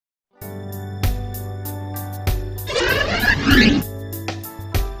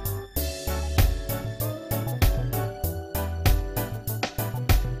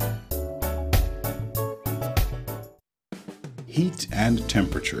heat and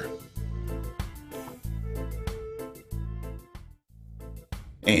temperature.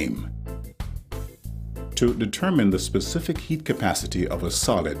 Aim: to determine the specific heat capacity of a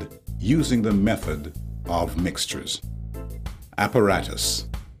solid using the method of mixtures. Apparatus: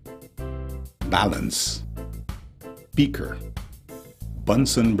 balance, beaker,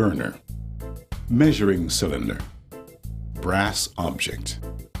 Bunsen burner, measuring cylinder, brass object,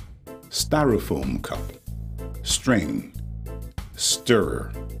 styrofoam cup, string,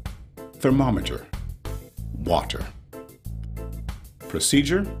 stirrer, thermometer, water.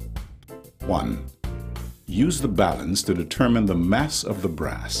 Procedure: 1. Use the balance to determine the mass of the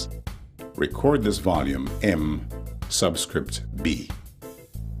brass. Record this volume M subscript B.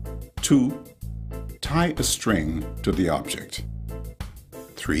 2. Tie a string to the object.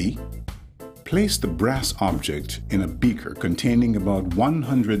 3. Place the brass object in a beaker containing about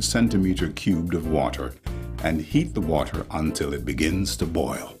 100 centimeter cubed of water and heat the water until it begins to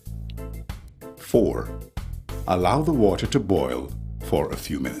boil. 4. Allow the water to boil for a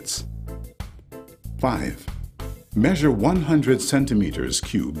few minutes. 5. Measure 100 centimeters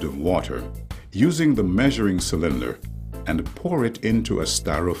cubed of water using the measuring cylinder and pour it into a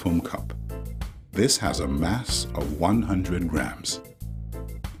styrofoam cup. This has a mass of 100 grams.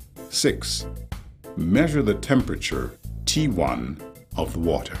 6. Measure the temperature T1 of the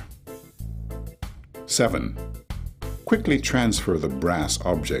water. 7. Quickly transfer the brass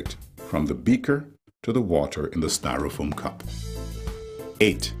object from the beaker to the water in the styrofoam cup.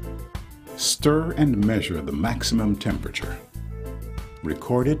 8. Stir and measure the maximum temperature.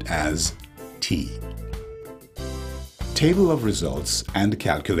 Record it as T. Table of results and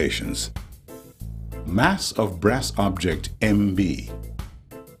calculations. Mass of brass object MB,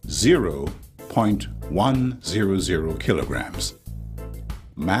 0.100 kilograms.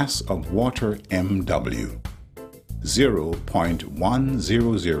 Mass of water MW,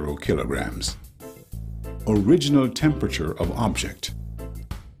 0.100 kilograms. Original temperature of object,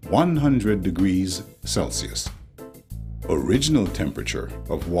 100 degrees Celsius. Original temperature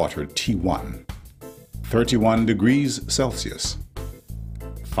of water T1, 31 degrees Celsius.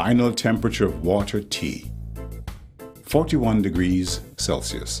 Final temperature of water T, 41 degrees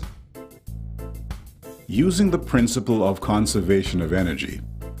Celsius. Using the principle of conservation of energy,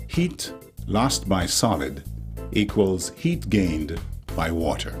 heat lost by solid equals heat gained by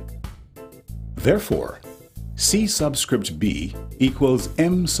water. Therefore, C subscript B equals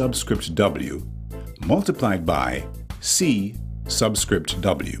M subscript W multiplied by C subscript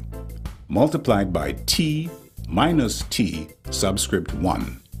W multiplied by T minus T subscript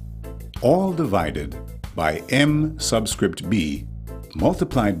 1, all divided by M subscript B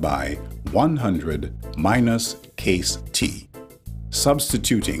multiplied by 100 minus case T.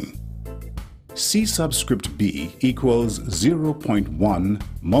 Substituting: C subscript B equals 0.1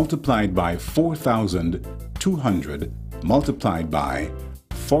 multiplied by 4,200 multiplied by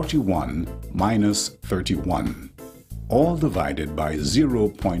 41 minus 31, all divided by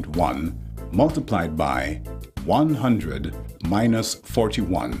 0.1 multiplied by 100 minus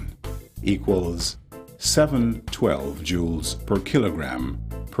 41 equals 712 joules per kilogram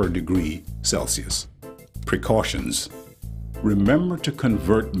per degree Celsius. Precautions: remember to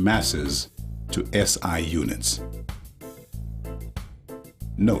convert masses to SI units.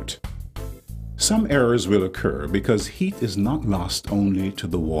 Note: some errors will occur because heat is not lost only to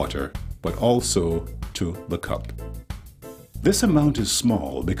the water, but also to the cup. This amount is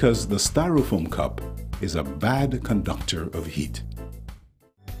small because the styrofoam cup is a bad conductor of heat.